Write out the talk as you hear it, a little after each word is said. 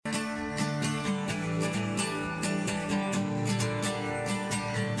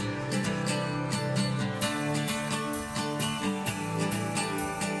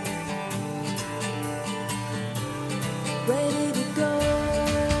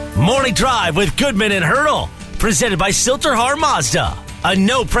Morning Drive with Goodman and Hurdle, presented by Silterhar Mazda. A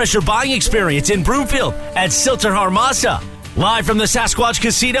no-pressure buying experience in Broomfield at Silterhar Mazda. Live from the Sasquatch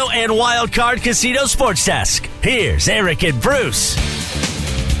Casino and Wild Card Casino Sports Desk, here's Eric and Bruce.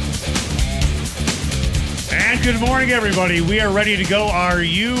 And good morning, everybody. We are ready to go. Are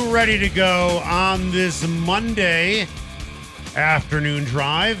you ready to go on this Monday afternoon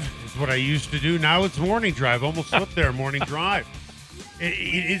drive? Is what I used to do. Now it's morning drive. Almost slipped there, morning drive.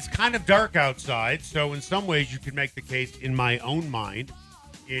 It's kind of dark outside, so in some ways you could make the case in my own mind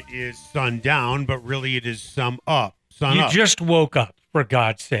it is sundown, but really it is sun up. You just woke up, for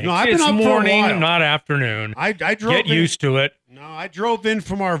God's sake. No, I've been it's up morning, for a while. not afternoon. I drove Get in. used to it. No, I drove in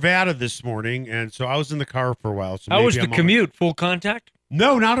from Arvada this morning, and so I was in the car for a while. So How was the I'm commute? Full contact?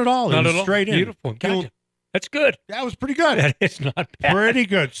 No, not at all. Not it was at all? straight in. Beautiful. Gotcha. That's good. That was pretty good. That is not bad. Pretty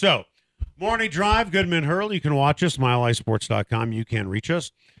good. So, morning drive, Goodman Hurley. You can watch us, milehighsports.com. You can reach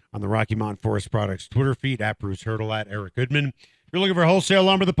us on the Rocky Mountain Forest Products Twitter feed, at Bruce Hurdle, at Eric Goodman. If you're looking for wholesale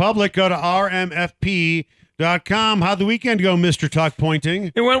lumber to the public, go to rmfp.com. How'd the weekend go, Mr. Tuck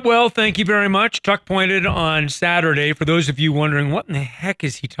Pointing? It went well. Thank you very much. Tuck pointed on Saturday. For those of you wondering, what in the heck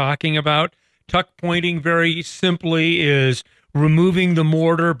is he talking about? Tuck pointing very simply is removing the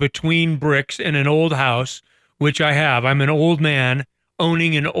mortar between bricks in an old house, which I have. I'm an old man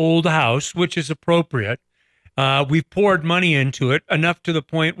owning an old house, which is appropriate. We've poured money into it enough to the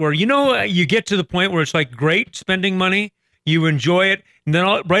point where, you get to the point where it's like great spending money. You enjoy it. And then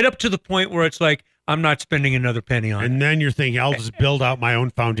right up to the point where it's like, I'm not spending another penny on it. And then you're thinking, I'll just build out my own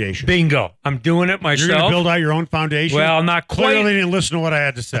foundation. Bingo. I'm doing it myself. You're going to build out your own foundation? Well, not quite. Clearly didn't listen to what I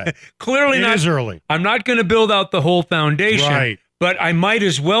had to say. Clearly it not. It is early. I'm not going to build out the whole foundation. Right. But I might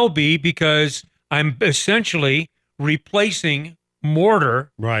as well be, because I'm essentially replacing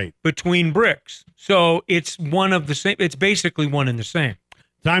mortar between bricks. So it's one of the same. It's basically one and the same.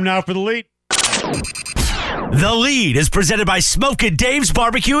 Time now for the lead. The Lead is presented by Smokin' Dave's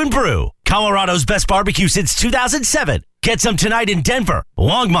Barbecue and Brew, Colorado's best barbecue since 2007. Get some tonight in Denver,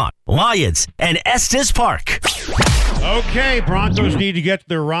 Longmont, Lyons, and Estes Park. Okay, Broncos need to get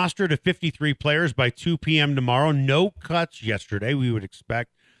their roster to 53 players by 2 p.m. tomorrow. No cuts yesterday. We would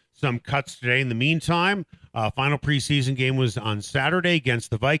expect some cuts today. In the meantime, final preseason game was on Saturday against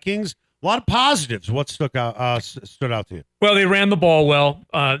the Vikings. A lot of positives. What stood out to you? Well, they ran the ball well.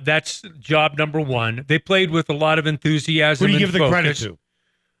 That's job number one. They played with a lot of enthusiasm. Who do you and give the credit to?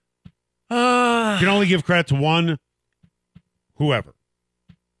 You can only give credit to one, whoever.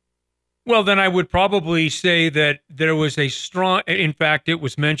 Well, then I would probably say that there was a strong, in fact, it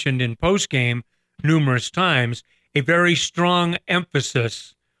was mentioned in postgame numerous times, a very strong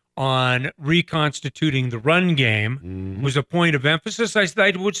emphasis on reconstituting the run game was a point of emphasis. I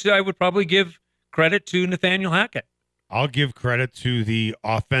would say I would probably give credit to Nathaniel Hackett. I'll give credit to the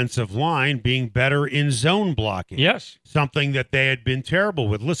offensive line being better in zone blocking. Yes. Something that they had been terrible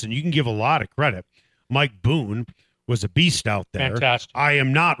with. Listen, you can give a lot of credit. Mike Boone was a beast out there. Fantastic. I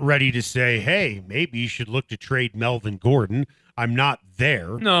am not ready to say, hey, maybe you should look to trade Melvin Gordon. I'm not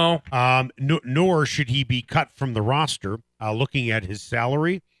there. No. Nor should he be cut from the roster. Looking at his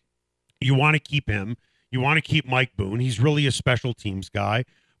salary, you want to keep him. You want to keep Mike Boone. He's really a special teams guy.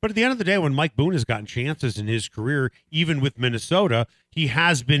 But at the end of the day, when Mike Boone has gotten chances in his career, even with Minnesota, he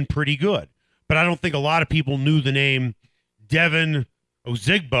has been pretty good. But I don't think a lot of people knew the name Devin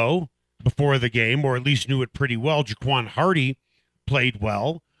Ozigbo before the game, or at least knew it pretty well. Jaquan Hardy played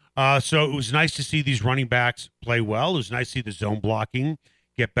well. So it was nice to see these running backs play well. It was nice to see the zone blocking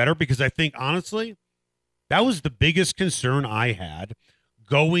get better, because I think, honestly, that was the biggest concern I had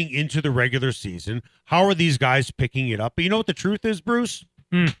going into the regular season. How are these guys picking it up? But you know what the truth is, Bruce?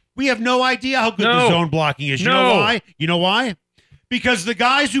 We have no idea how good the zone blocking is. You know why? You know why? Because the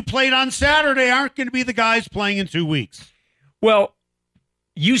guys who played on Saturday aren't going to be the guys playing in 2 weeks. Well,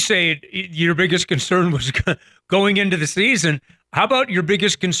 you say your biggest concern was going into the season. How about your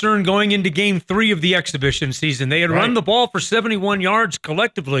biggest concern going into game 3 of the exhibition season? They had run the ball for 71 yards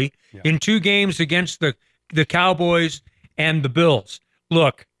collectively in 2 games against the Cowboys and the Bills.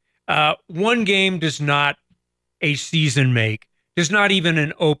 Look, one game does not a season make, does not even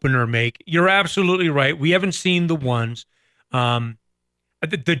an opener make. You're absolutely right. We haven't seen the ones.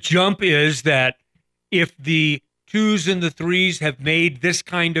 The jump is that if the 2s and the 3s have made this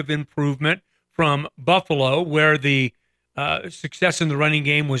kind of improvement from Buffalo, where the success in the running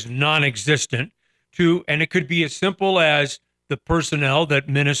game was non-existent, and it could be as simple as the personnel that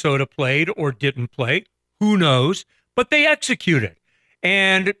Minnesota played or didn't play, who knows, but they executed.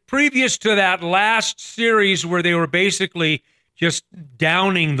 And previous to that last series where they were basically just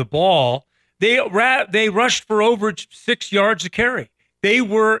downing the ball, they rushed for over 6 yards a carry. They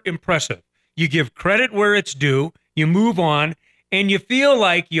were impressive. You give credit where it's due, you move on, and you feel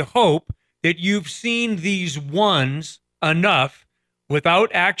like you hope that you've seen these ones enough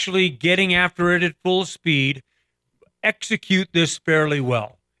without actually getting after it at full speed, execute this fairly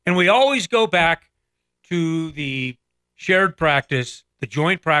well. And we always go back to the shared practice, the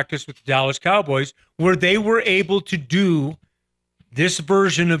joint practice with the Dallas Cowboys, where they were able to do this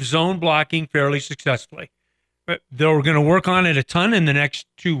version of zone blocking fairly successfully. But they're going to work on it a ton in the next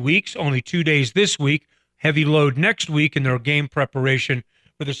 2 weeks, only 2 days this week, heavy load next week in their game preparation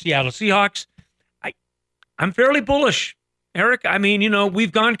for the Seattle Seahawks. I'm fairly bullish, Eric. I mean,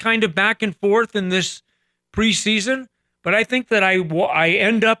 we've gone kind of back and forth in this preseason, but I think that I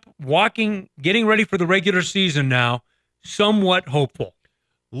end up getting ready for the regular season now, somewhat hopeful.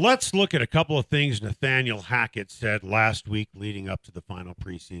 Let's look at a couple of things Nathaniel Hackett said last week leading up to the final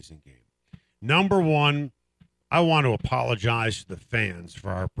preseason game. Number one, I want to apologize to the fans for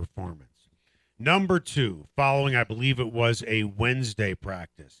our performance. Number two, following, I believe it was a Wednesday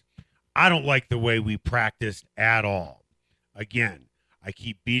practice, I don't like the way we practiced at all. Again, I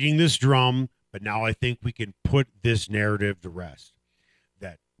keep beating this drum, but now I think we can put this narrative to rest.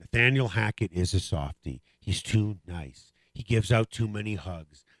 That Nathaniel Hackett is a softie. He's too nice. He gives out too many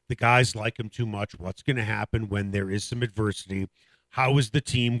hugs. The guys like him too much. What's going to happen when there is some adversity? How is the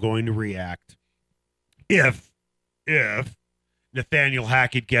team going to react if Nathaniel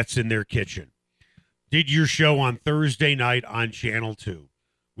Hackett gets in their kitchen? Did your show on Thursday night on Channel 2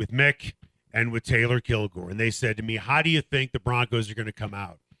 with Mick and with Taylor Kilgore, and they said to me, how do you think the Broncos are going to come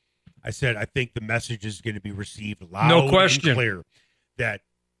out? I said, I think the message is going to be received loud and clear that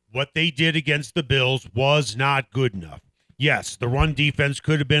what they did against the Bills was not good enough. Yes, the run defense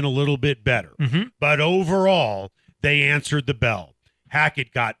could have been a little bit better, but overall, they answered the bell.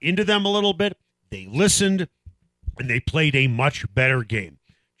 Hackett got into them a little bit. They listened, and they played a much better game.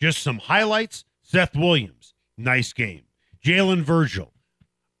 Just some highlights. Seth Williams, nice game. Jalen Virgil,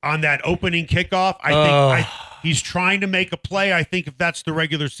 on that opening kickoff, I think he's trying to make a play. I think if that's the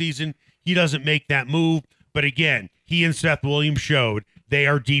regular season, he doesn't make that move. But again, he and Seth Williams showed they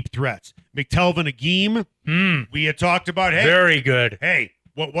are deep threats. McTelvin Agim, we had talked about, hey, very good. Hey,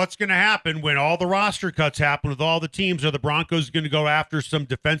 what's going to happen when all the roster cuts happen with all the teams? Are the Broncos going to go after some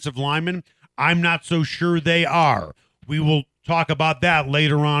defensive linemen? I'm not so sure they are. We will talk about that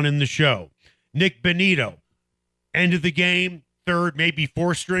later on in the show. Nick Benito, end of the game, third, maybe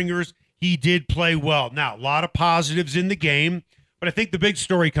four stringers. He did play well. Now, a lot of positives in the game, but I think the big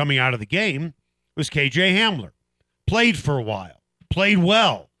story coming out of the game was KJ Hamler. Played for a while, played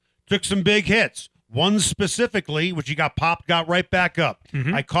well, took some big hits. One specifically, which he got popped, got right back up.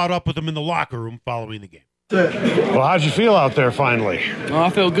 I caught up with him in the locker room following the game. Well, how'd you feel out there finally? I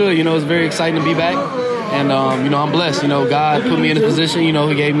felt good. It's very exciting to be back. And, I'm blessed. God put me in a position. He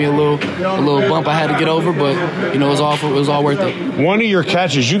gave me a little bump I had to get over, but, it was all worth it. One of your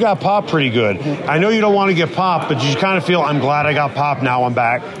catches, you got popped pretty good. I know you don't want to get popped, but you kind of feel, I'm glad I got popped, now I'm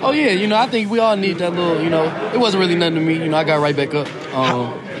back. Oh, yeah. I think we all need that little, it wasn't really nothing to me. I got right back up.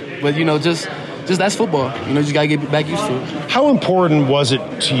 But, just that's football. Just got to get back used to it. How important was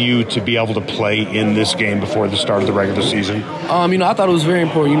it to you to be able to play in this game before the start of the regular season? I thought it was very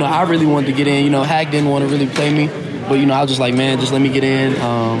important. I really wanted to get in. Hack didn't want to really play me. But, I was just like, man, just let me get in.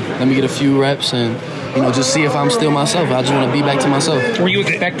 Let me get a few reps and, just see if I'm still myself. I just want to be back to myself. Were you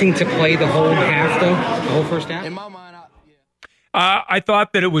expecting to play the whole half, though? The whole first half? In my mind, I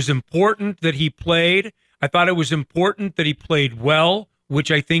thought that it was important that he played. I thought it was important that he played well,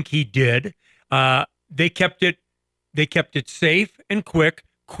 which I think he did. They kept it safe and quick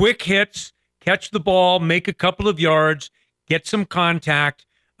hits, catch the ball, make a couple of yards, get some contact,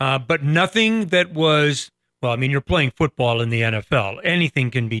 but nothing that was, you're playing football in the NFL.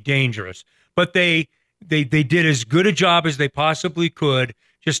 Anything can be dangerous, but they did as good a job as they possibly could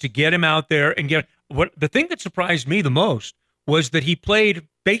just to get him out there and the thing that surprised me the most was that he played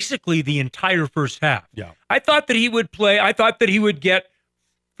basically the entire first half. Yeah. I thought that he would play. I thought that he would get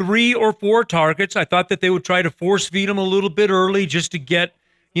 3 or 4 targets. I thought that they would try to force feed him a little bit early just to get,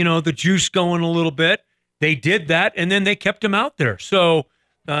 the juice going a little bit. They did that, and then they kept him out there. So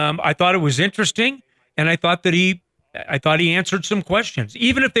I thought it was interesting, and I thought he answered some questions,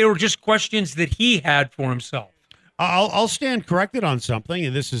 even if they were just questions that he had for himself. I'll stand corrected on something,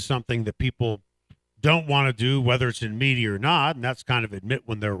 and this is something that people don't want to do, whether it's in media or not, and that's kind of admit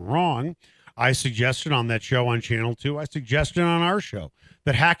when they're wrong. I suggested on that show on Channel 2, I suggested on our show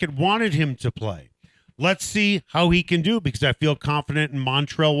that Hackett wanted him to play. Let's see how he can do, because I feel confident in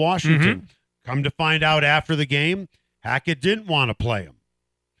Montrell Washington. Come to find out after the game, Hackett didn't want to play him.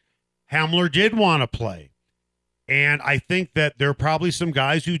 Hamler did want to play. And I think that there are probably some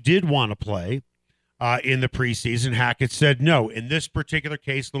guys who did want to play in the preseason. Hackett said no. In this particular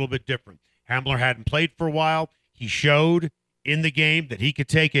case, a little bit different. Hamler hadn't played for a while. He showed in the game that he could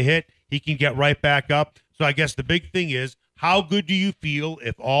take a hit. He can get right back up. So I guess the big thing is, how good do you feel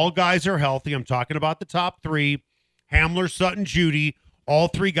if all guys are healthy? I'm talking about the top three, Hamler, Sutton, Judy, all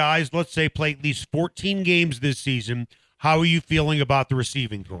three guys, let's say, play at least 14 games this season. How are you feeling about the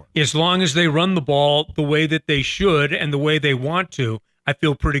receiving corps? As long as they run the ball the way that they should and the way they want to, I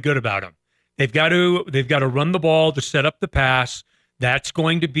feel pretty good about them. They've got to run the ball to set up the pass. That's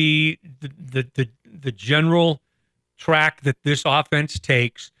going to be the general track that this offense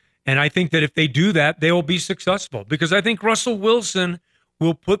takes. And I think that if they do that, they will be successful, because I think Russell Wilson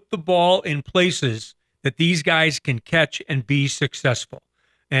will put the ball in places that these guys can catch and be successful.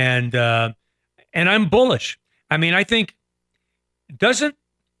 And I'm bullish. I mean, I think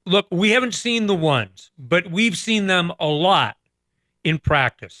we haven't seen the ones, but we've seen them a lot in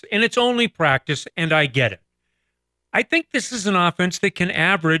practice, and it's only practice, and I get it. I think this is an offense that can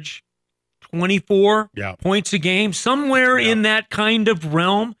average 24 points a game, somewhere in that kind of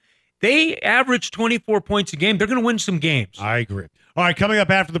realm. They average 24 points a game. They're going to win some games. I agree. All right, coming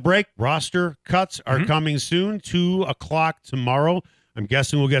up after the break, roster cuts are coming soon, 2:00 tomorrow. I'm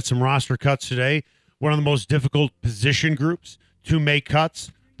guessing we'll get some roster cuts today. One of the most difficult position groups to make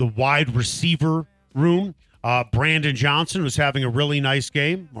cuts, the wide receiver room. Brandon Johnson was having a really nice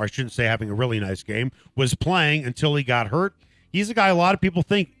game, or I shouldn't say having a really nice game, was playing until he got hurt. He's a guy a lot of people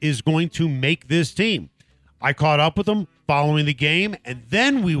think is going to make this team. I caught up with him following the game, and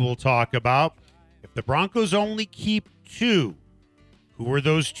then we will talk about if the Broncos only keep two, who are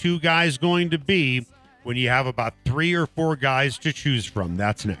those two guys going to be when you have about 3 or 4 guys to choose from.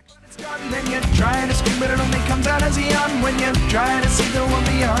 That's next. Then you try to scream, but it only comes out as a yawn when you try to see the one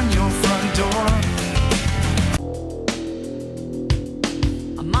beyond your front door.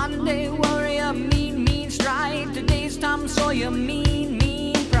 A Monday warrior, mean stride. Today's Tom Sawyer,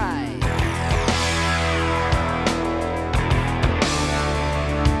 mean pride.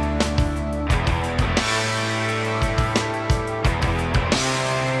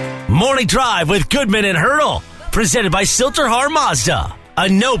 Morning Drive with Goodman and Hurdle, presented by Silterhar Mazda. A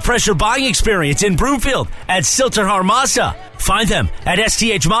no-pressure buying experience in Broomfield at Silterhar Mazda. Find them at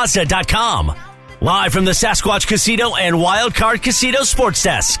sthmazda.com. Live from the Sasquatch Casino and Wildcard Casino Sports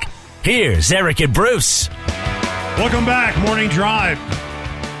Desk, here's Eric and Bruce. Welcome back, Morning Drive.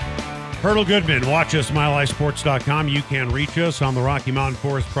 Hurdle Goodman. Watch us, MileHighSports.com. You can reach us on the Rocky Mountain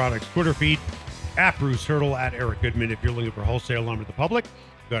Forest Products Twitter feed, at Bruce Hurdle, at Eric Goodman. If you're looking for wholesale lumber to the public,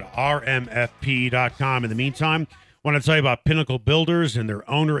 go to rmfp.com. In the meantime, I want to tell you about Pinnacle Builders and their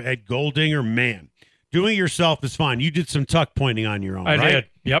owner, Ed Goldinger. Man, doing it yourself is fine. You did some tuck pointing on your own, right? I did,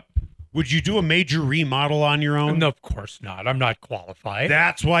 yep. Would you do a major remodel on your own? No, of course not. I'm not qualified.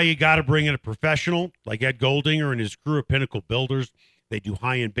 That's why you got to bring in a professional like Ed Goldinger and his crew of Pinnacle Builders. They do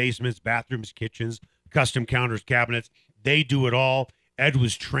high-end basements, bathrooms, kitchens, custom counters, cabinets. They do it all. Ed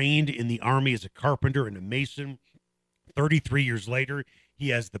was trained in the Army as a carpenter and a mason. 33 years later, he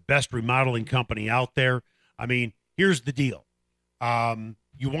has the best remodeling company out there. I mean, here's the deal.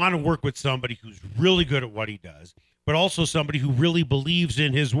 You want to work with somebody who's really good at what he does, but also somebody who really believes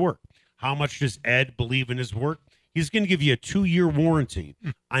in his work. How much does Ed believe in his work? He's going to give you a 2-year warranty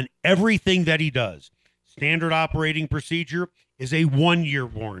on everything that he does. Standard operating procedure is a 1-year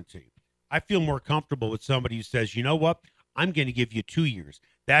warranty. I feel more comfortable with somebody who says, you know what? I'm going to give you 2 years.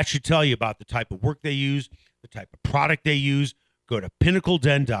 That should tell you about the type of work they use, the type of product they use. Go to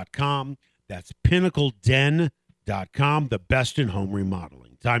pinnacleden.com. That's pinnacleden.com, the best in home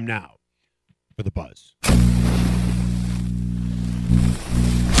remodeling. Time now for The Buzz.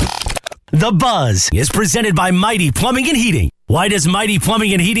 The Buzz is presented by Mighty Plumbing and Heating. Why does Mighty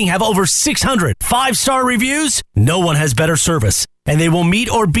Plumbing and Heating have over 600 5-star reviews? No one has better service, and they will meet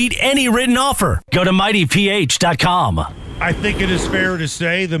or beat any written offer. Go to mightyph.com. I think it is fair to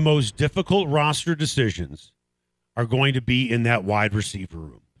say the most difficult roster decisions are going to be in that wide receiver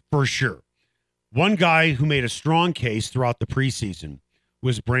room, for sure. One guy who made a strong case throughout the preseason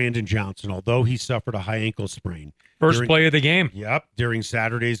was Brandon Johnson, although he suffered a high ankle sprain. First play of the game. Yep, during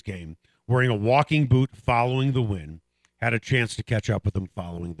Saturday's game. Wearing a walking boot following the win. Had a chance to catch up with him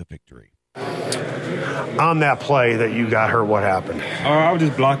following the victory. On that play that you got hurt, what happened? I was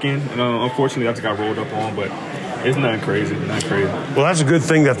just blocking. Unfortunately, I just got rolled up on, but it's nothing crazy. Well, that's a good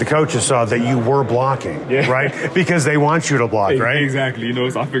thing that the coaches saw that you were blocking, right? Because they want you to block, right? Exactly.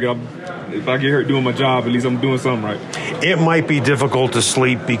 So I figured if I get hurt doing my job, at least I'm doing something right. It might be difficult to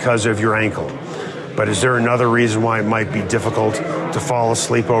sleep because of your ankle. But is there another reason why it might be difficult to fall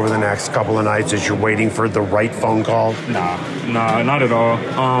asleep over the next couple of nights as you're waiting for the right phone call? Nah, not at all.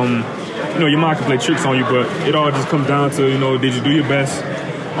 Your mind can play tricks on you, but it all just comes down to, did you do your best?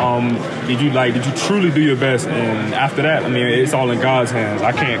 Did you truly do your best? And after that, it's all in God's hands.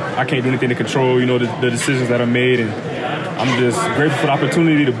 I can't do anything to control, the decisions that are made. And I'm just grateful for the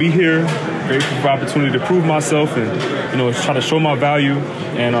opportunity to be here, grateful for the opportunity to prove myself and, try to show my value.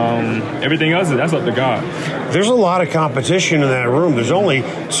 And everything else, that's up to God. There's a lot of competition in that room. There's only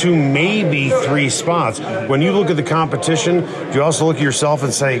 2, maybe 3 spots. When you look at the competition, do you also look at yourself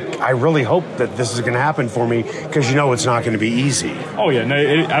and say, I really hope that this is going to happen for me, because it's not going to be easy? Oh, yeah. No,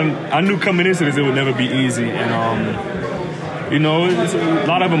 I knew coming into this it would never be easy. And, it's a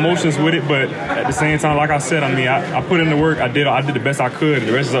lot of emotions with it, but at the same time, like I said, I put in the work. I did the best I could.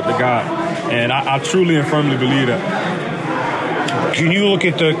 The rest is up to God. And I truly and firmly believe that. Can you look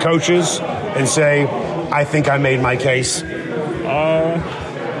at the coaches and say, I think I made my case?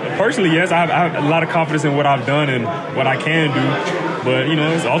 Personally, yes. I have a lot of confidence in what I've done and what I can do. But,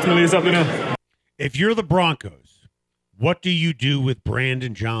 ultimately it's up to them. If you're the Broncos, what do you do with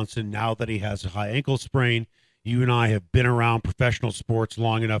Brandon Johnson now that he has a high ankle sprain? You and I have been around professional sports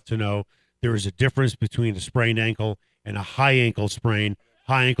long enough to know there is a difference between a sprained ankle and a high ankle sprain.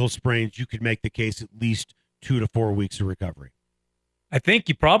 High ankle sprains, you could make the case at least 2 to 4 weeks of recovery. I think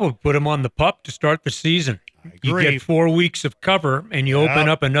you probably put him on the PUP to start the season. You get 4 weeks of cover, and you open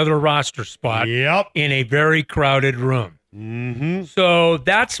up another roster spot in a very crowded room. Mm-hmm. So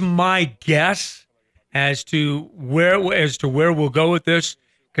that's my guess as to where we'll go with this,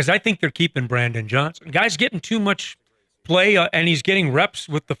 because I think they're keeping Brandon Johnson. Guy's getting too much play, and he's getting reps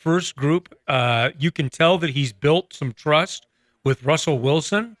with the first group. You can tell that he's built some trust with Russell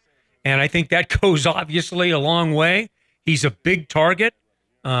Wilson, and I think that goes obviously a long way. He's a big target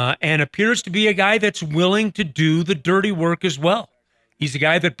and appears to be a guy that's willing to do the dirty work as well. He's a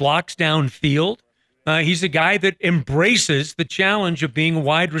guy that blocks downfield. He's a guy that embraces the challenge of being a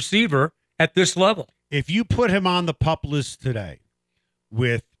wide receiver at this level. If you put him on the PUP list today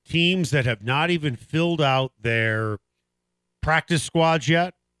with teams that have not even filled out their practice squads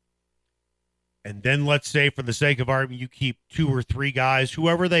yet, and then let's say for the sake of argument you keep 2 or 3 guys,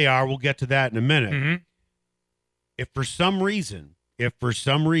 whoever they are, we'll get to that in a minute. Mm-hmm. If for some reason,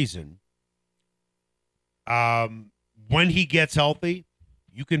 when he gets healthy,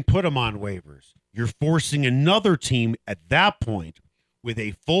 you can put him on waivers. You're forcing another team at that point with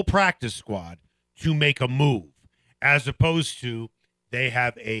a full practice squad to make a move, as opposed to they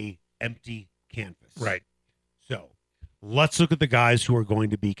have a empty canvas. Right. So let's look at the guys who are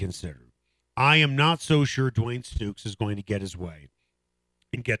going to be considered. I am not so sure Dwayne Stukes is going to get his way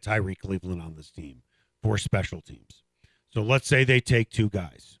and get Tyree Cleveland on this team for special teams. So let's say they take 2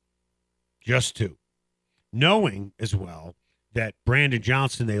 guys, just 2, knowing as well that Brandon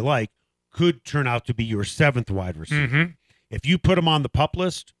Johnson they like could turn out to be your 7th wide receiver. Mm-hmm. If you put him on the PUP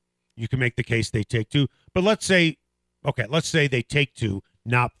list, you can make the case they take 2. But let's say they take 2,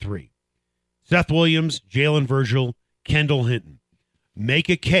 not 3. Seth Williams, Jalen Virgil, Kendall Hinton. Make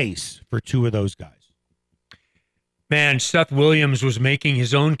a case for 2 of those guys. Man, Seth Williams was making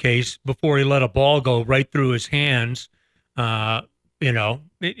his own case before he let a ball go right through his hands. In the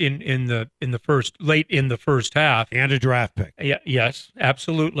first half, and a draft pick. Yeah, yes,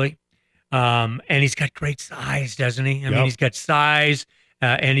 absolutely. And he's got great size, doesn't he? I mean, he's got size,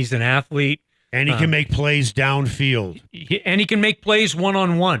 and he's an athlete, and he can make plays downfield, and he can make plays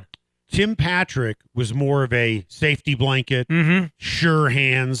one-on-one. Tim Patrick was more of a safety blanket, sure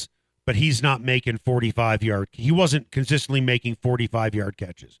hands, but he's not making 45-yard. He wasn't consistently making 45-yard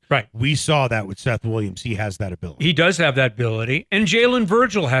catches. Right. We saw that with Seth Williams. He has that ability. He does have that ability, and Jalen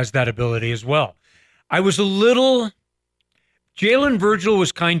Virgil has that ability as well. Jalen Virgil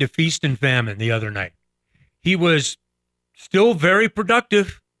was kind of feast and famine the other night. He was still very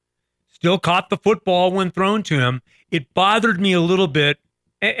productive, still caught the football when thrown to him. It bothered me a little bit.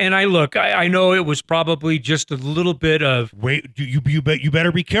 And I know it was probably just a little bit of wait. You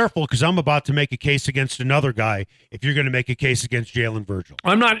better be careful, because I'm about to make a case against another guy. If you're going to make a case against Jalen Virgil,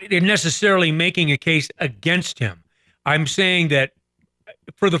 I'm not necessarily making a case against him. I'm saying that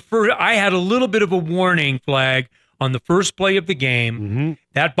for the first, I had a little bit of a warning flag on the first play of the game. Mm-hmm.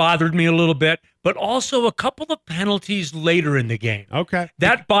 That bothered me a little bit, but also a couple of penalties later in the game. Okay.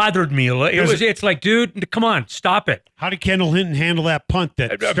 That bothered me a little. It's like, dude, come on, stop it. How did Kendall Hinton handle that punt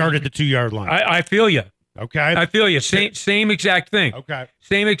that started the 2-yard line? I feel you. Okay. I feel you. Same exact thing. Okay.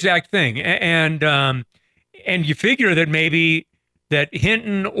 Same exact thing. And you figure that maybe that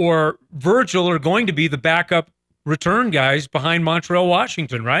Hinton or Virgil are going to be the backup return guys behind Montreal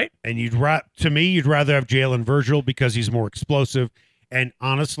Washington, right? And you'd rather have Jalen Virgil because he's more explosive. And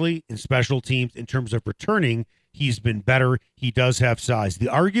honestly, in special teams, in terms of returning, he's been better. He does have size. The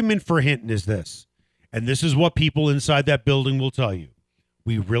argument for Hinton is this, and this is what people inside that building will tell you.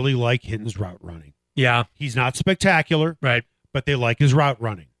 We really like Hinton's route running. Yeah. He's not spectacular, right? But they like his route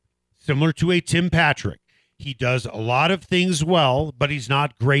running. Similar to a Tim Patrick. He does a lot of things well, but he's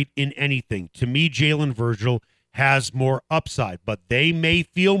not great in anything. To me, Jalen Virgil has more upside, but they may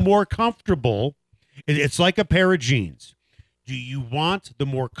feel more comfortable. It's like a pair of jeans. Do you want the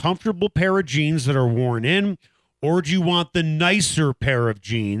more comfortable pair of jeans that are worn in, or do you want the nicer pair of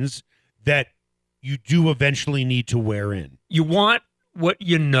jeans that you do eventually need to wear in? You want what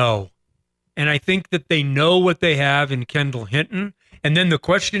you know. And I think that they know what they have in Kendall Hinton. And then the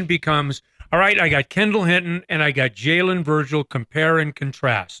question becomes, all right, I got Kendall Hinton and I got Jalen Virgil, compare and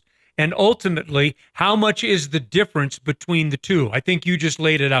contrast. And ultimately, how much is the difference between the two? I think you just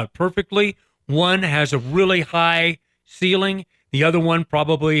laid it out perfectly. One has a really high ceiling. The other one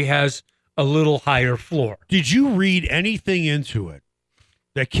probably has a little higher floor. Did you read anything into it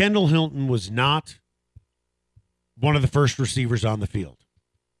that Kendall Hinton was not one of the first receivers on the field?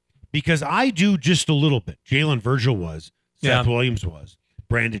 Because I do just a little bit. Jalen Virgil was. Seth Williams was.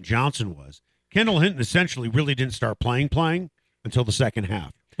 Brandon Johnson was. Kendall Hinton essentially really didn't start playing until the second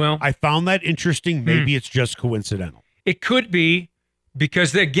half. Well, I found that interesting. Maybe it's just coincidental. It could be,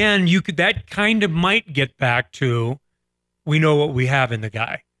 because again, that kind of might get back to, we know what we have in the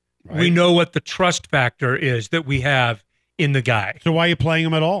guy. Right. We know what the trust factor is that we have in the guy. So why are you playing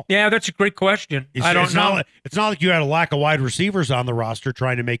him at all? Yeah, that's a great question. I don't know. It's not like you had a lack of wide receivers on the roster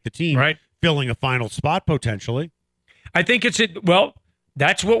trying to make the team, right? Filling a final spot potentially. I think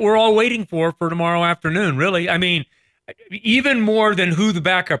that's what we're all waiting for tomorrow afternoon, really. I mean, even more than who the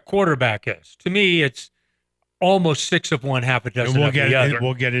backup quarterback is. To me, it's almost 6 of one, half a dozen of the other.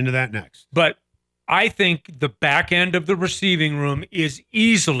 We'll get into that next. But I think the back end of the receiving room is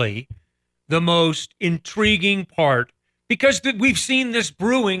easily the most intriguing part, because we've seen this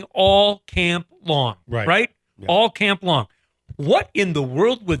brewing all camp long, right? Yeah. All camp long. What in the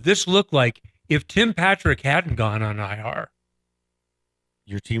world would this look like if Tim Patrick hadn't gone on IR?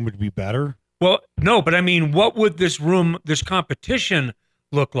 Your team would be better? Well, no, but I mean, what would this competition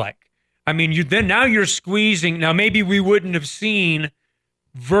look like? I mean, now you're squeezing. Now, maybe we wouldn't have seen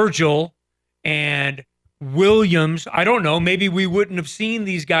Virgil and Williams. I don't know. Maybe we wouldn't have seen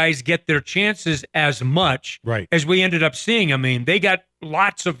these guys get their chances as much as we ended up seeing. I mean, they got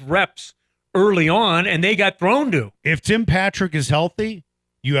lots of reps early on, and they got thrown to. If Tim Patrick is healthy,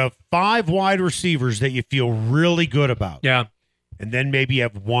 you have 5 wide receivers that you feel really good about. Yeah. And then maybe you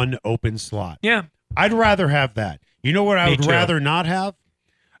have 1 open slot. Yeah. I'd rather have that. You know what I would rather not have?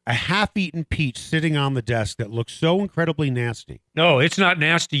 A half-eaten peach sitting on the desk that looks so incredibly nasty. No, it's not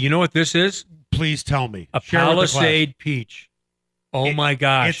nasty. You know what this is? Please tell me. A Palisade peach. Oh, my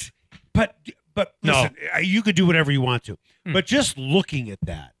gosh. But listen, you could do whatever you want to. But just looking at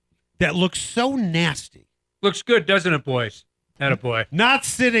that looks so nasty. Looks good, doesn't it, boys? Attaboy. Not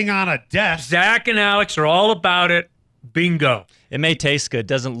sitting on a desk. Zach and Alex are all about it. Bingo. It may taste good.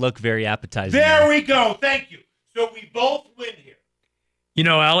 Doesn't look very appetizing. There we go. Thank you. So we both win here. You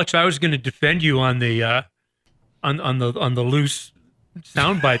know, Alex, I was going to defend you on the on the loose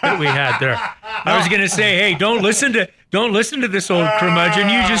soundbite that we had there. I was going to say, hey, don't listen to this old curmudgeon.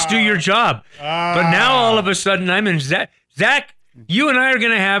 You just do your job. But now all of a sudden I'm in Zach. You and I are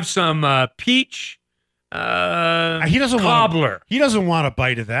going to have some peach. He doesn't cobbler. He doesn't want a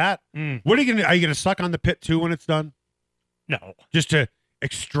bite of that. What are you going to suck on the pit too when it's done? No. Just to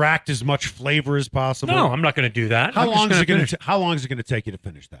extract as much flavor as possible? No, I'm not going to do that. How long is it going to take you to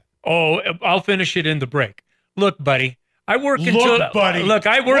finish that? Oh, I'll finish it in the break. Look, buddy. I work Look, until buddy. Look,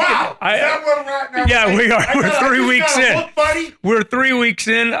 I work. Wow. Is that what we're at now? Yeah, we are. We're 3 weeks in. Look, buddy. We're 3 weeks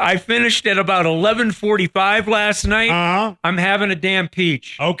in. I finished at about 11:45 last night. I'm having a damn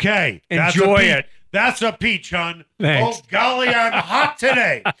peach. Okay. Enjoy it. That's a peach, hon. Thanks. Oh, golly, I'm hot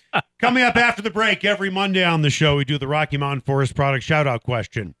today. Coming up after the break, every Monday on the show, we do the Rocky Mountain Forest Product shout-out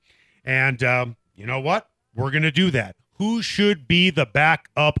question. And you know what? We're going to do that. Who should be the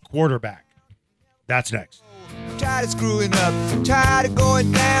backup quarterback? That's next. Tired of screwing up, tired of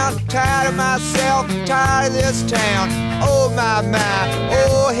going down, tired of myself, tired of this town. Oh, my,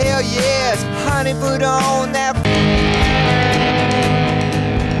 oh, hell yes. Honey, put on that...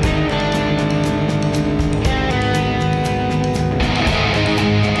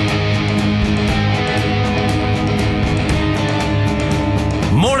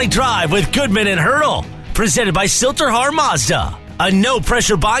 Morning Drive with Goodman and Hurdle, presented by Silterhar Mazda. a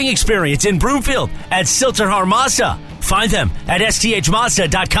no-pressure buying experience in Broomfield at Silterhar Mazda. Find them at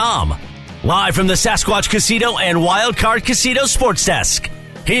sthmazda.com. Live from the Sasquatch Casino and Wildcard Casino Sports Desk,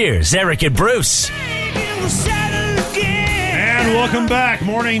 here's Eric and Bruce. And welcome back.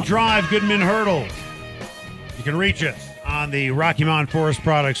 Morning Drive, Goodman Hurdle. You can reach us on the Rocky Mountain Forest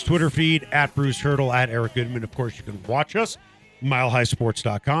Products Twitter feed, at Bruce Hurdle, at Eric Goodman. Of course, you can watch us,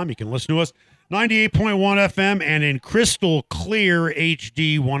 milehighsports.com. You can listen to us, 98.1 FM, and in crystal clear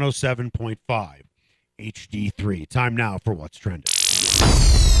HD 107.5, HD3. Time now for What's Trending.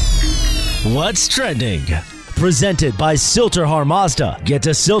 What's Trending? Presented by Silterhar Mazda. Get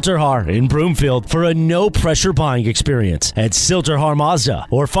to Silterhar in Broomfield for a no-pressure buying experience at Silterhar Mazda,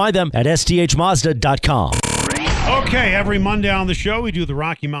 or find them at sthmazda.com. Okay, every Monday on the show, we do the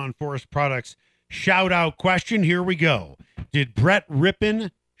Rocky Mountain Forest Products shout-out question. Here we go. Did Brett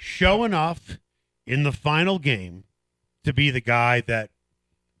Rippon show enough in the final game to be the guy that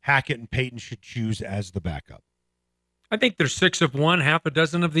Hackett and Payton should choose as the backup? I think there's 6 of one, half a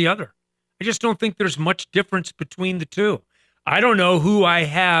dozen of the other. I just don't think there's much difference between the two. I don't know who I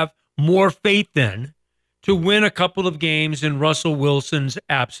have more faith in to win a couple of games in Russell Wilson's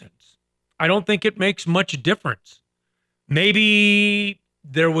absence. I don't think it makes much difference. Maybe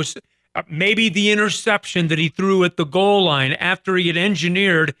the interception that he threw at the goal line after he had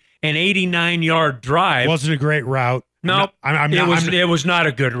engineered an 89-yard drive. Wasn't a great route. No, it was not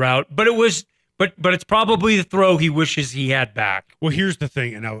a good route, but it was. But it's probably the throw he wishes he had back. Well, here's the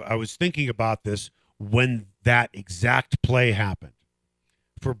thing, and I was thinking about this when that exact play happened.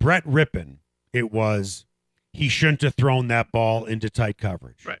 For Brett Rippon, it was he shouldn't have thrown that ball into tight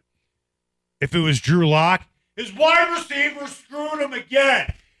coverage. Right. If it was Drew Lock, his wide receiver screwed him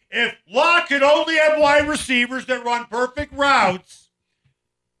again. If Lock could only have wide receivers that run perfect routes,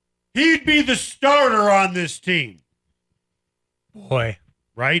 he'd be the starter on this team. Boy.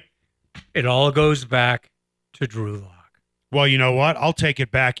 Right? It all goes back to Drew Lock. Well, you know what? I'll take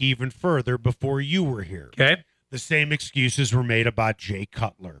it back even further before you were here. Okay. The same excuses were made about Jay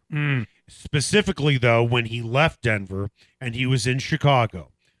Cutler. Specifically, though, when he left Denver and he was in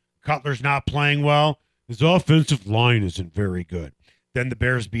Chicago. Cutler's not playing well. His offensive line isn't very good. Then the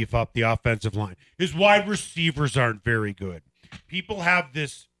Bears beef up the offensive line. His wide receivers aren't very good. People have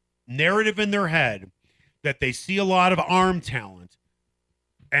this narrative in their head that they see a lot of arm talent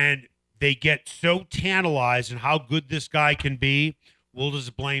and they get so tantalized in how good this guy can be, we'll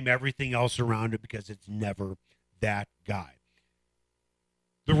just blame everything else around it because it's never that guy.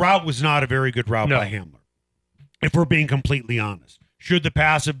 The route was not a very good route by Hamler, if we're being completely honest. Should the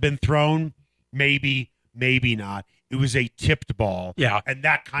pass have been thrown? Maybe, maybe not. It was a tipped ball. Yeah. And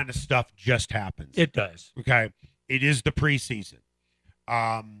that kind of stuff just happens. It does. Okay. It is the preseason.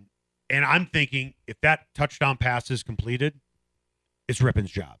 And I'm thinking if that touchdown pass is completed, it's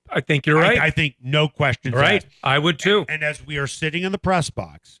Rippon's job. I think you're right. I think no questions asked. I would too. And as we are sitting in the press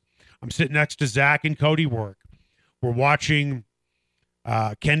box, I'm sitting next to Zach and Cody Work. We're watching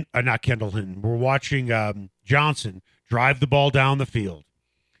not Kendall Hinton. We're watching Johnson drive the ball down the field.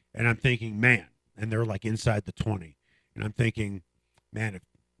 And I'm thinking, man, and they're like inside the 20. And I'm thinking, man, if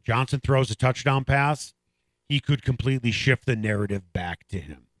Johnson throws a touchdown pass, he could completely shift the narrative back to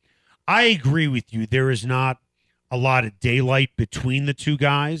him. I agree with you. There is not a lot of daylight between the two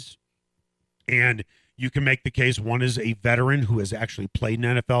guys. And you can make the case one is a veteran who has actually played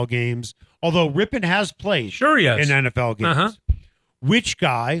in NFL games, although Rippon has played sure he has. in NFL games. Which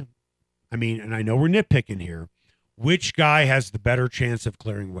guy, I mean, and I know we're nitpicking here, which guy has the better chance of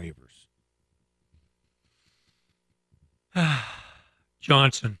clearing waivers?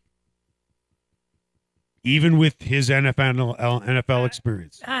 Johnson. Even with his NFL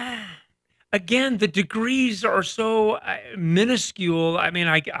experience. Again, the degrees are so minuscule. I mean,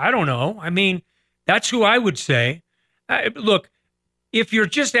 I don't know. I mean, that's who I would say. Look, if you're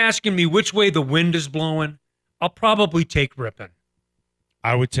just asking me which way the wind is blowing, I'll probably take Rippon.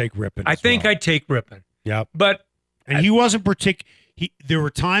 I would take Rippon. I think I'd take Rippon. Yep. But he wasn't there were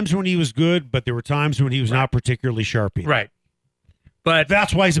times when he was good, but there were times when he was not particularly sharp either. Right. But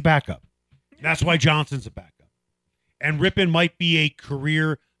that's why he's a backup. That's why Johnson's a backup. And Rippon might be a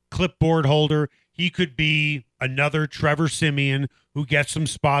career clipboard holder. He could be another Trevor Siemian who gets some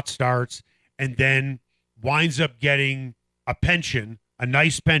spot starts and then winds up getting a pension, a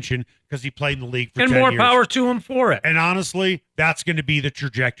nice pension, because he played in the league for 10 years. And more power to him for it. And honestly, that's going to be the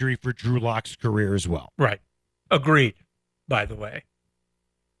trajectory for Drew Lock's career as well. Right. Agreed, by the way.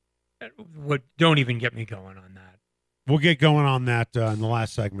 Don't even get me going on that. We'll get going on that in the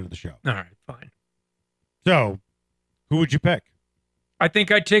last segment of the show. All right, fine. So, who would you pick? I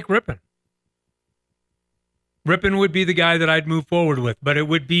think I'd take Rippon. Rippon would be the guy that I'd move forward with, but it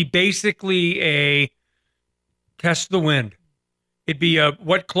would be basically a test the wind. It'd be a,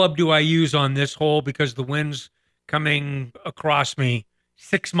 what club do I use on this hole because the wind's coming across me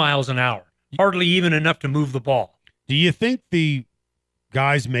 6 miles an hour. Hardly even enough to move the ball. Do you think the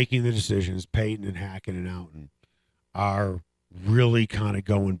guys making the decisions, Peyton and Hackett and Outen, are really kind of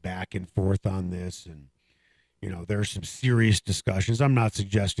going back and forth on this? And, there's some serious discussions. I'm not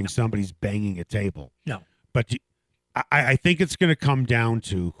suggesting somebody's banging a table. No. But I think it's going to come down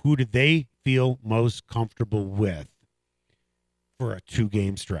to who do they feel most comfortable with for a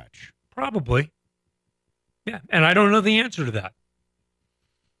 2-game stretch. Probably. Yeah, and I don't know the answer to that.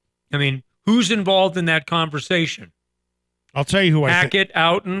 I mean, who's involved in that conversation? I'll tell you who Hackett,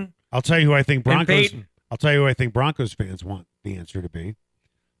 Outen. I'll tell you who I think and Broncos. Peyton. I'll tell you who I think Broncos fans want the answer to be: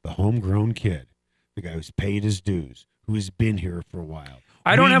 the homegrown kid, the guy who's paid his dues, who has been here for a while.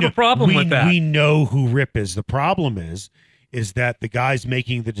 I don't have a problem with that. We know who Rip is. The problem is that the guys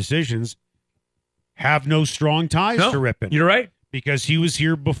making the decisions have no strong ties to Rippon. You're right. Because he was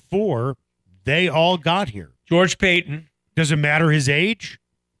here before they all got here. George Payton. Does it matter his age?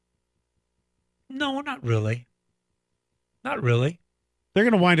 No, not really. Not really. They're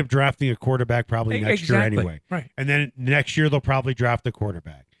going to wind up drafting a quarterback probably next year anyway. Right. And then next year they'll probably draft a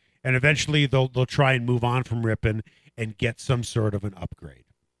quarterback. And eventually they'll try and move on from Rippon and get some sort of an upgrade.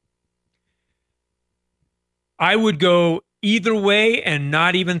 I would go either way and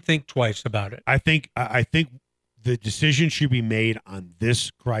not even think twice about it. I think the decision should be made on this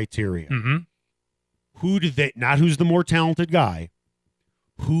criteria. Mm-hmm. Who do they, not who's the more talented guy,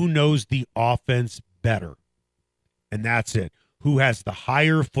 who knows the offense better? And that's it. Who has the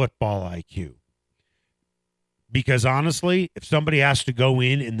higher football IQ? Because honestly, if somebody has to go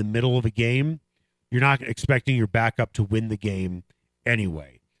in the middle of a game, you're not expecting your backup to win the game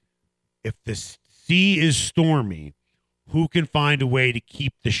anyway. If the sea is stormy, who can find a way to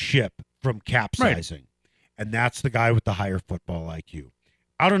keep the ship from capsizing? Right. And that's the guy with the higher football IQ.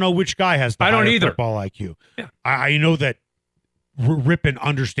 I don't know which guy has the higher football IQ. Yeah. I know that Rippon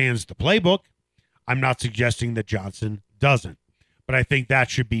understands the playbook. I'm not suggesting that Johnson doesn't. But I think that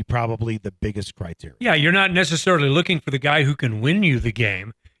should be probably the biggest criteria. Yeah, you're not necessarily looking for the guy who can win you the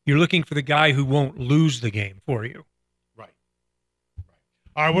game. You're looking for the guy who won't lose the game for you. Right.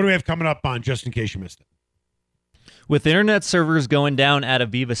 All right, what do we have coming up on, just in case you missed it? With internet servers going down at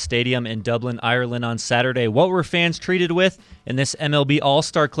Aviva Stadium in Dublin, Ireland on Saturday, what were fans treated with? And this MLB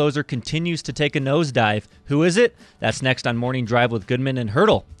All-Star closer continues to take a nosedive. Who is it? That's next on Morning Drive with Goodman and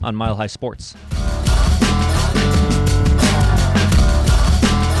Hurdle on Mile High Sports.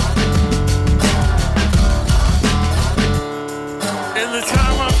 In the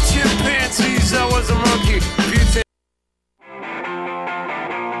time of chimpanzees, I was a monkey.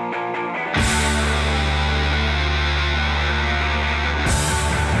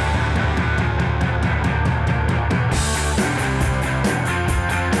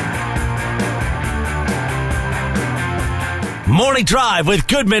 Morning Drive with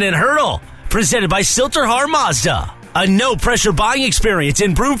Goodman and Hurdle, presented by Silterhar Mazda. A no-pressure buying experience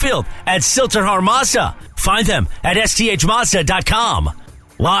in Broomfield at Silterhar Mazda. Find them at sthmazda.com.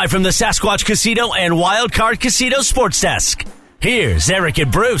 Live from the Sasquatch Casino and Wildcard Casino Sports Desk, here's Eric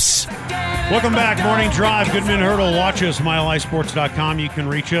and Bruce. Welcome back. Morning Drive. Goodman and Hurdle. Watch us, milehighsports.com. You can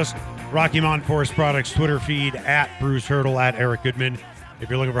reach us. Rocky Mountain Forest Products Twitter feed at Bruce Hurdle, at Eric Goodman. If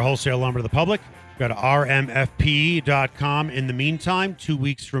you're looking for wholesale lumber to the public, go to rmfp.com. In the meantime, 2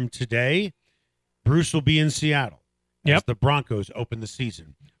 weeks from today, Bruce will be in Seattle as the Broncos open the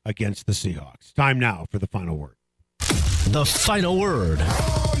season against the Seahawks. Time now for the final word. The final word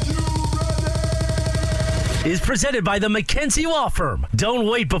is presented by the McKenzie Law Firm. Don't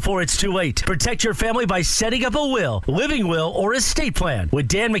wait before it's too late. Protect your family by setting up a will, living will, or estate plan with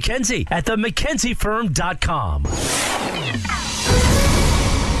Dan McKenzie at themckenziefirm.com.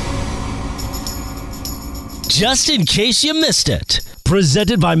 Just in case you missed it.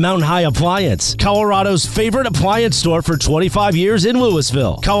 Presented by Mountain High Appliance, Colorado's favorite appliance store for 25 years in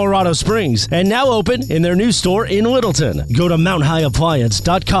Louisville, Colorado Springs, and now open in their new store in Littleton. Go to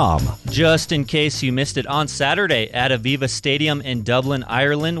mountainhighappliance.com. Just in case you missed it, on Saturday at Aviva Stadium in Dublin,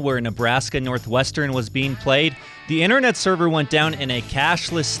 Ireland, where Nebraska Northwestern was being played, the internet server went down in a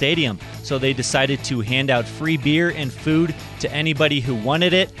cashless stadium, so they decided to hand out free beer and food to anybody who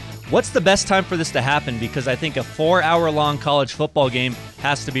wanted it. What's the best time for this to happen? Because I think a 4-hour-long college football game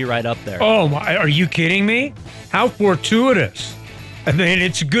has to be right up there. Oh, my, are you kidding me? How fortuitous. I mean,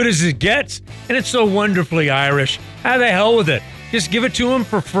 it's good as it gets, and it's so wonderfully Irish. How the hell with it? Just give it to them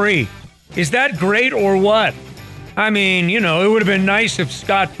for free. Is that great or what? I mean, it would have been nice if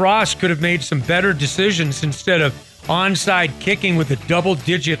Scott Frost could have made some better decisions instead of onside kicking with a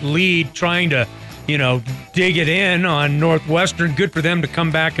double-digit lead, trying to, dig it in on Northwestern. Good for them to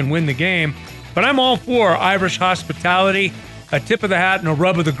come back and win the game. But I'm all for Irish hospitality, a tip of the hat and a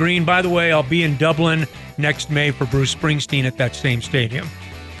rub of the green. By the way, I'll be in Dublin next May for Bruce Springsteen at that same stadium.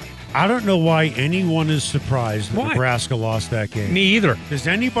 I don't know why anyone is surprised that Nebraska lost that game. Me either. Does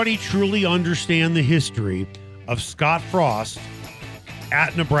anybody truly understand the history of Scott Frost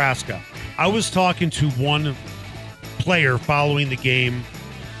at Nebraska? I was talking to one player following the game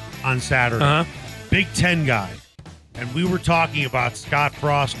on Saturday, Big Ten guy, and we were talking about Scott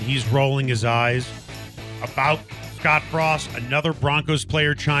Frost, and he's rolling his eyes about Scott Frost. Another Broncos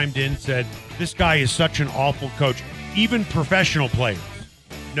player chimed in, said, this guy is such an awful coach. Even professional players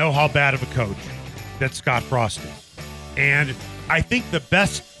know how bad of a coach that Scott Frost is. And I think the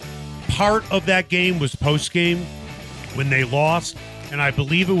best part of that game was post-game when they lost, and I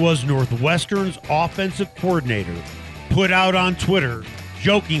believe it was Northwestern's offensive coordinator put out on Twitter,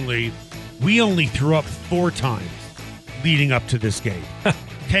 jokingly, we only threw up 4 times leading up to this game.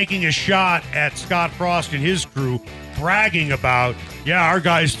 Taking a shot at Scott Frost and his crew, bragging about, our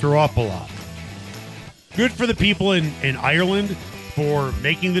guys throw up a lot. Good for the people in Ireland for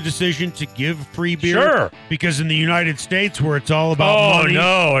making the decision to give free beer. Sure. Because in the United States, where it's all about money. Oh,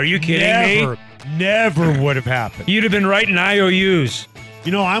 no. Are you kidding me? Never would have happened. You'd have been writing IOUs.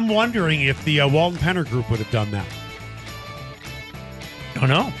 I'm wondering if the Walton Penner group would have done that. Don't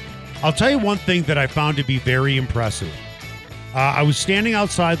know. I'll tell you one thing that I found to be very impressive. I was standing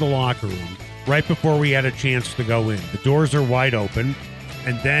outside the locker room right before we had a chance to go in. The doors are wide open,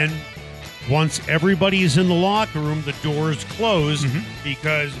 and then once everybody is in the locker room, the doors close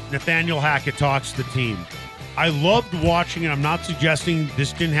because Nathaniel Hackett talks to the team. I loved watching it. I'm not suggesting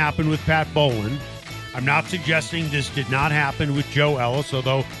this didn't happen with Pat Bowlen. I'm not suggesting this did not happen with Joe Ellis,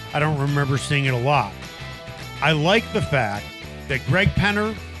 although I don't remember seeing it a lot. I like the fact that Greg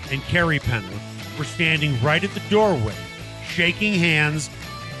Penner and Kerry Penner were standing right at the doorway, shaking hands,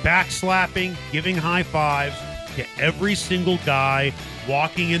 backslapping, giving high fives to every single guy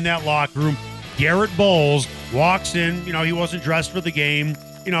walking in that locker room. Garrett Bowles walks in, he wasn't dressed for the game,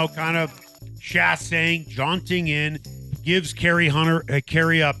 kind of chassing, jaunting in, gives Kerry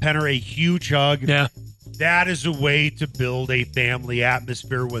Penner a huge hug. Yeah. That is a way to build a family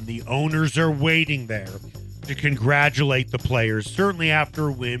atmosphere when the owners are waiting there to congratulate the players, certainly after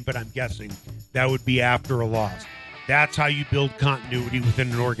a win, but I'm guessing that would be after a loss. That's how you build continuity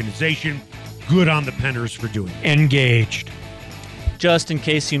within an organization. Good on the Penners for doing it. Engaged. Just in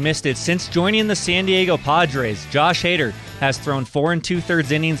case you missed it, since joining the San Diego Padres, Josh Hader has thrown 4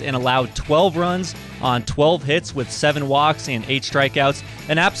 2/3 innings and allowed 12 runs on 12 hits with 7 walks and 8 strikeouts.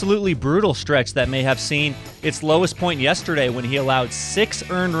 An absolutely brutal stretch that may have seen its lowest point yesterday when he allowed 6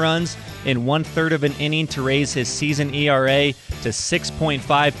 earned runs in 1/3 of an inning to raise his season ERA to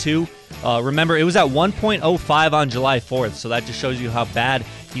 6.52. Remember, it was at 1.05 on July 4th, so that just shows you how bad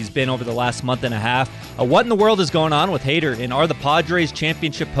he's been over the last month and a half. What in the world is going on with Hader, and are the Padres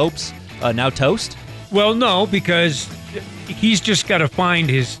championship hopes now toast? Well, no, because he's just got to find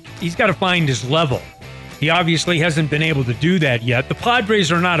his level. He obviously hasn't been able to do that yet. The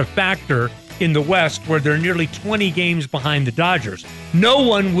Padres are not a factor in the West, where they're nearly 20 games behind the Dodgers. No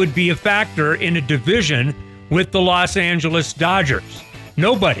one would be a factor in a division with the Los Angeles Dodgers.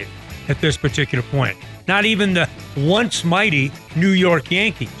 Nobody at this particular point. Not even the once mighty New York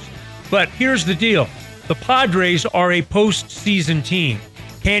Yankees. But here's the deal. The Padres are a postseason team.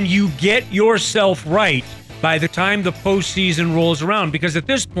 Can you get yourself right by the time the postseason rolls around? Because at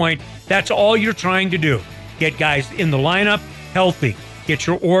this point, that's all you're trying to do. Get guys in the lineup healthy. Get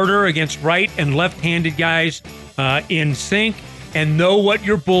your order against right and left-handed guys in sync, and know what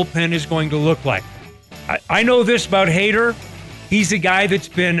your bullpen is going to look like. I know this about Hader. He's a guy that's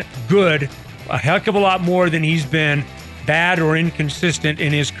been good a heck of a lot more than he's been bad or inconsistent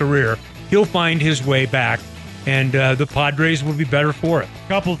in his career. He'll find his way back, and the Padres will be better for it.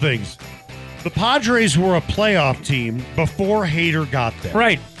 Couple things. The Padres were a playoff team before Hader got there.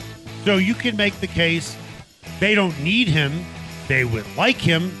 Right. So you can make the case they don't need him. They would like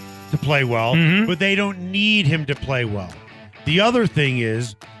him to play well, but they don't need him to play well. The other thing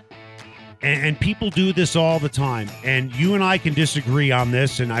is, and people do this all the time, and you and I can disagree on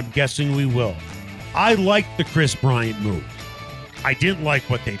this, and I'm guessing we will. I liked the Chris Bryant move. I didn't like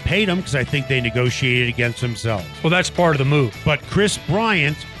what they paid him because I think they negotiated against themselves. Well, that's part of the move. But Chris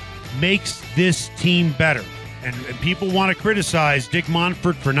Bryant makes this team better. And people want to criticize Dick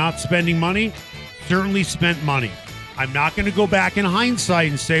Monfort for not spending money. Certainly spent money. I'm not going to go back in hindsight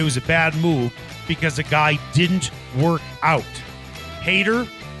and say it was a bad move because a guy didn't work out. Hader,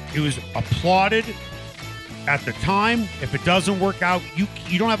 it was applauded at the time. If it doesn't work out, you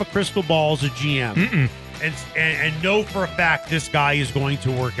don't have a crystal ball as a GM. And know for a fact this guy is going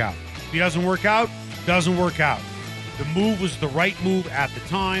to work out. If he doesn't work out, doesn't work out. The move was the right move at the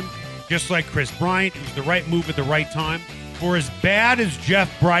time. Just like Chris Bryant, it was the right move at the right time. For as bad as Jeff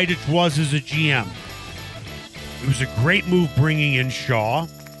Bridich was as a GM, it was a great move bringing in Shaw.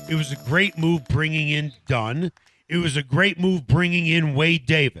 It was a great move bringing in Dunn. It was a great move bringing in Wade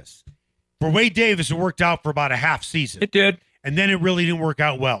Davis. For Wade Davis, it worked out for about a half season. It did. And then it really didn't work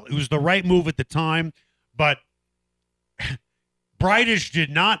out well. It was the right move at the time, but Bridich did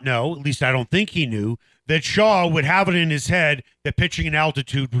not know, at least I don't think he knew, that Shaw would have it in his head that pitching in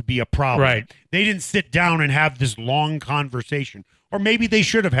altitude would be a problem. Right. They didn't sit down and have this long conversation. Or maybe they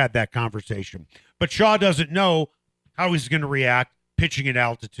should have had that conversation. But Shaw doesn't know how he's going to react pitching at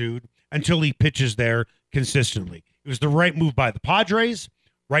altitude until he pitches there consistently. It was the right move by the Padres.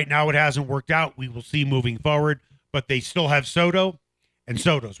 Right now it hasn't worked out. We will see moving forward. But they still have Soto, and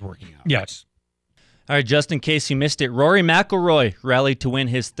Soto's working out. Yes. All right, just in case you missed it, Rory McIlroy rallied to win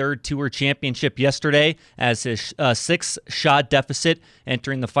his third Tour championship yesterday as his six-shot deficit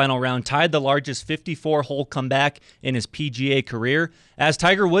entering the final round tied the largest 54-hole comeback in his PGA career. As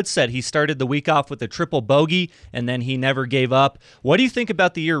Tiger Woods said, he started the week off with a triple bogey, and then he never gave up. What do you think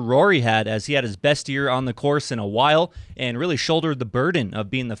about the year Rory had, as he had his best year on the course in a while and really shouldered the burden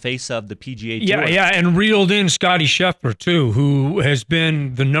of being the face of the PGA Tour? Yeah, and reeled in Scottie Scheffler, too, who has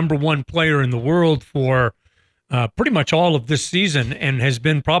been the number one player in the world for pretty much all of this season and has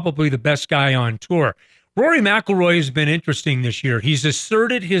been probably the best guy on tour. Rory McIlroy has been interesting this year. He's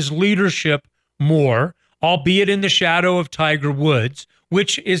asserted his leadership more, albeit in the shadow of Tiger Woods,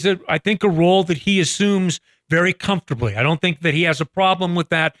 which is, I think, a role that he assumes very comfortably. I don't think that he has a problem with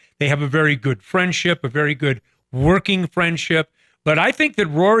that. They have a very good friendship, a very good working friendship. But I think that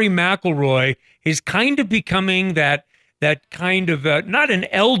Rory McIlroy is kind of becoming that kind of, not an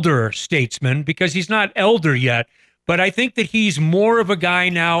elder statesman, because he's not elder yet, but I think that he's more of a guy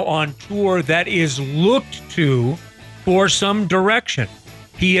now on tour that is looked to for some direction.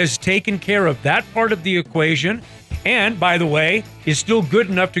 He has taken care of that part of the equation, and, by the way, is still good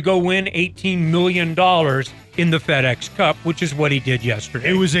enough to go win $18 million in the FedEx Cup, which is what he did yesterday.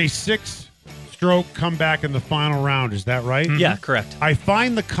 It was a six-stroke comeback in the final round. Is that right? Yeah, correct. I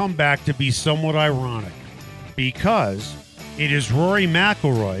find the comeback to be somewhat ironic because it is Rory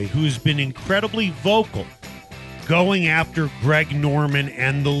McIlroy who's been incredibly vocal going after Greg Norman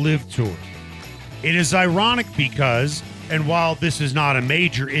and the LIV Tour. It is ironic because, and while this is not a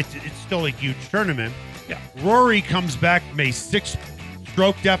major, it's still a huge tournament. Yeah. Rory comes back from a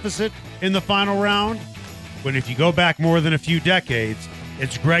six-stroke deficit in the final round, when if you go back more than a few decades,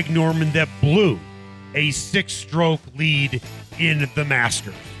 it's Greg Norman that blew a six-stroke lead in the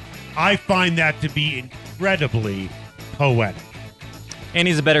Masters. I find that to be incredibly poetic. And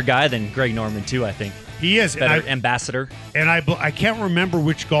he's a better guy than Greg Norman, too, I think. He is. Better ambassador. And I can't remember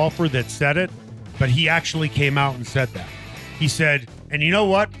which golfer that said it, but he actually came out and said that. He said, and you know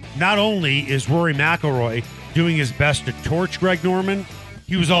what? Not only is Rory McIlroy doing his best to torch Greg Norman,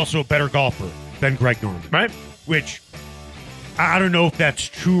 he was also a better golfer than Greg Norman. Right. Which, I don't know if that's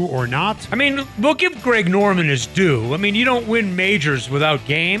true or not. I mean, we'll give Greg Norman his due. I mean, you don't win majors without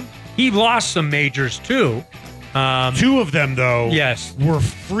game. He lost some majors, too. Two of them, though, yes, were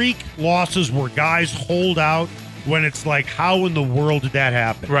freak losses where guys hold out when it's like, how in the world did that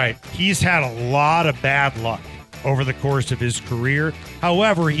happen? Right. He's had a lot of bad luck over the course of his career.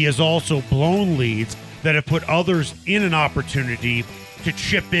 However, he has also blown leads that have put others in an opportunity to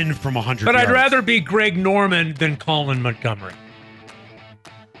chip in from 100 But yards. I'd rather be Greg Norman than Colin Montgomery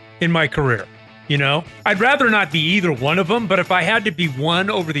in my career. You know, I'd rather not be either one of them, but if I had to be one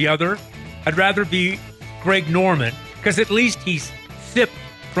over the other, I'd rather be Greg Norman, because at least he's sipped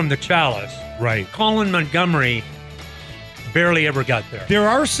from the chalice. Right. Colin Montgomery barely ever got there. There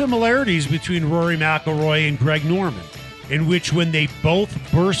are similarities between Rory McIlroy and Greg Norman, in which when they both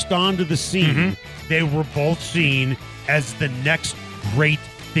burst onto the scene, they were both seen as the next great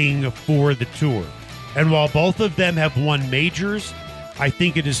thing for the tour. And while both of them have won majors, I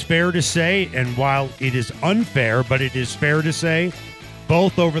think it is fair to say, and while it is unfair, but it is fair to say,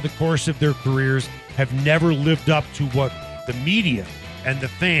 both over the course of their careers have never lived up to what the media and the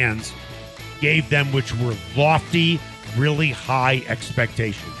fans gave them, which were lofty, really high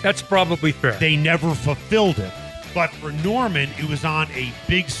expectations. That's probably fair. They never fulfilled it. But for Norman, it was on a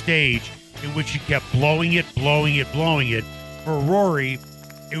big stage in which he kept blowing it. For Rory,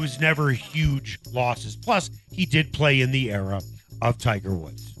 it was never huge losses. Plus, he did play in the era of Tiger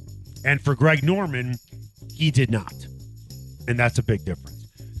Woods. And for Greg Norman, he did not. And that's a big difference.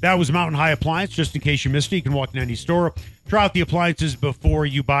 That was Mountain High Appliance. Just in case you missed it, you can walk in any store, try out the appliances before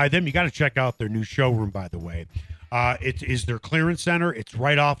you buy them. You got to check out their new showroom, by the way. It is their clearance center. It's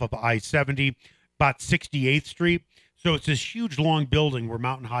right off of I-70, about 68th Street. So it's this huge, long building where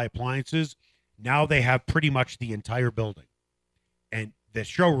Mountain High Appliance is. Now they have pretty much the entire building. And the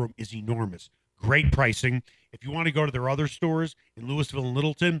showroom is enormous. Great pricing. If you want to go to their other stores in Louisville and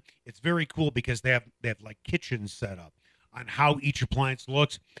Littleton, it's very cool because they have like kitchens set up on how each appliance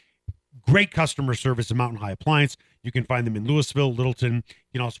looks. Great customer service at Mountain High Appliance. You can find them in Louisville, Littleton. You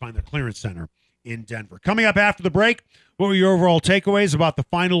can also find their clearance center in Denver. Coming up after the break, what were your overall takeaways about the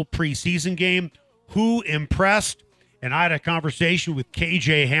final preseason game? Who impressed? And I had a conversation with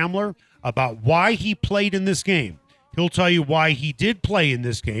KJ Hamler about why he played in this game. He'll tell you why he did play in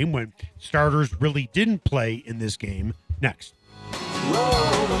this game when starters really didn't play in this game next.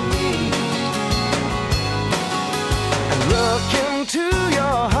 Look into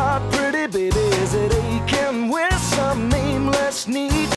your heart, pretty baby. Is it aching with some nameless need?